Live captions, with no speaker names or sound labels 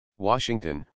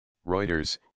Washington,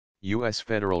 Reuters, U.S.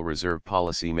 Federal Reserve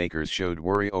policymakers showed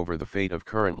worry over the fate of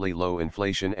currently low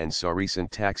inflation and saw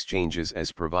recent tax changes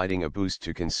as providing a boost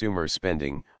to consumer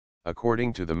spending,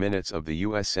 according to the minutes of the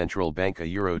U.S. Central Bank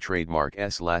Euro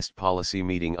Trademark's last policy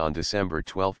meeting on December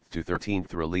 12 to 13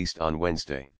 released on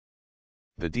Wednesday.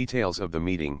 The details of the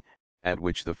meeting, at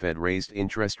which the Fed raised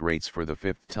interest rates for the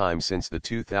fifth time since the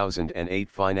 2008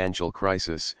 financial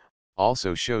crisis,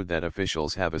 also showed that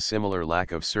officials have a similar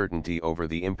lack of certainty over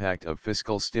the impact of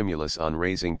fiscal stimulus on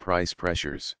raising price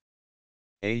pressures.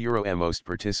 Most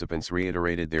participants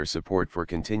reiterated their support for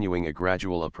continuing a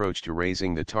gradual approach to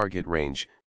raising the target range,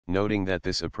 noting that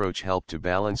this approach helped to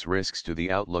balance risks to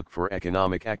the outlook for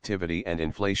economic activity and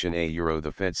inflation.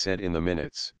 The Fed said in the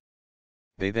minutes.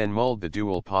 They then mulled the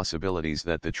dual possibilities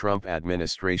that the Trump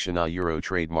administration Euro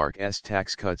trademark's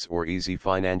tax cuts or easy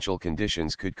financial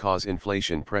conditions could cause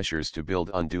inflation pressures to build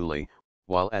unduly,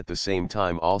 while at the same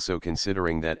time also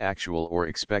considering that actual or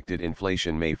expected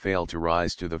inflation may fail to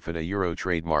rise to the Fed Euro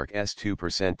trademark's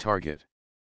 2% target.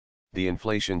 The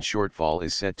inflation shortfall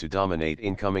is set to dominate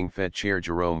incoming Fed Chair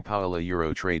Jerome Powell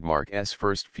Euro trademark's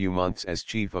first few months as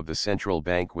chief of the central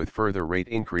bank, with further rate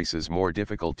increases more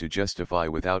difficult to justify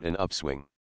without an upswing.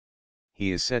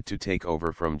 He is set to take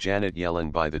over from Janet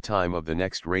Yellen by the time of the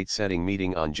next rate-setting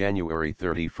meeting on January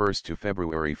 31 to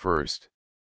February 1.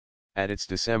 At its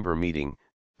December meeting,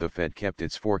 the Fed kept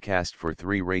its forecast for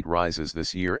 3 rate rises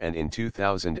this year and in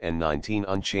 2019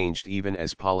 unchanged, even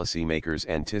as policymakers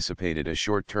anticipated a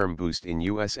short-term boost in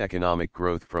U.S. economic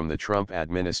growth from the Trump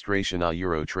administration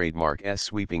Euro trademark's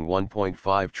sweeping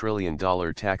 $1.5 trillion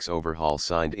tax overhaul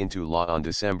signed into law on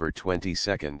December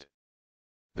 22.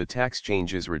 The tax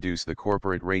changes reduce the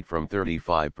corporate rate from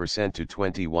 35% to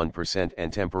 21%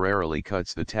 and temporarily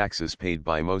cuts the taxes paid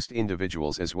by most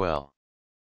individuals as well.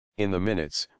 In the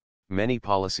minutes, many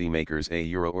policymakers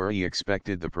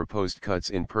expected the proposed cuts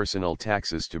in personal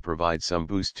taxes to provide some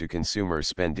boost to consumer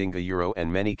spending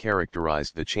and many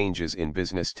characterized the changes in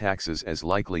business taxes as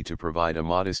likely to provide a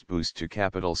modest boost to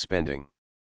capital spending.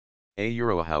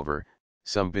 However,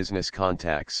 some business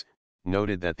contacts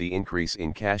noted that the increase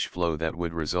in cash flow that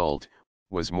would result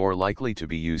was more likely to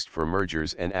be used for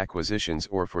mergers and acquisitions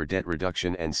or for debt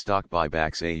reduction and stock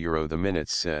buybacks. The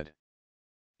minutes said.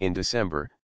 In December,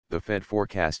 the Fed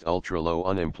forecast ultra-low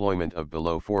unemployment of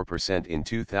below 4% in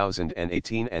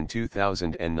 2018 and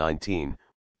 2019,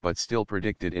 but still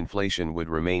predicted inflation would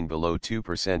remain below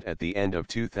 2% at the end of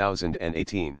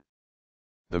 2018.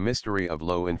 The mystery of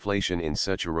low inflation in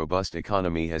such a robust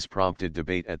economy has prompted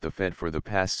debate at the Fed for the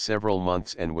past several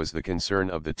months and was the concern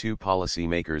of the two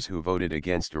policymakers who voted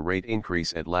against a rate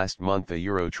increase at last month's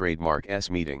Euro trademark's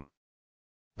meeting.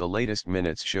 The latest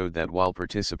minutes showed that while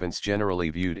participants generally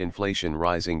viewed inflation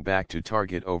rising back to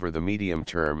target over the medium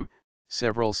term,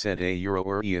 several said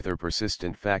other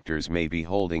persistent factors may be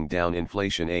holding down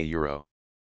inflation.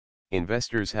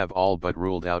 Investors have all but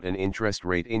ruled out an interest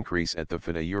rate increase at the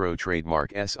Fed Euro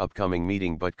trademark's upcoming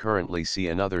meeting, but currently see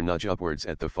another nudge upwards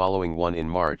at the following one in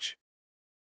March.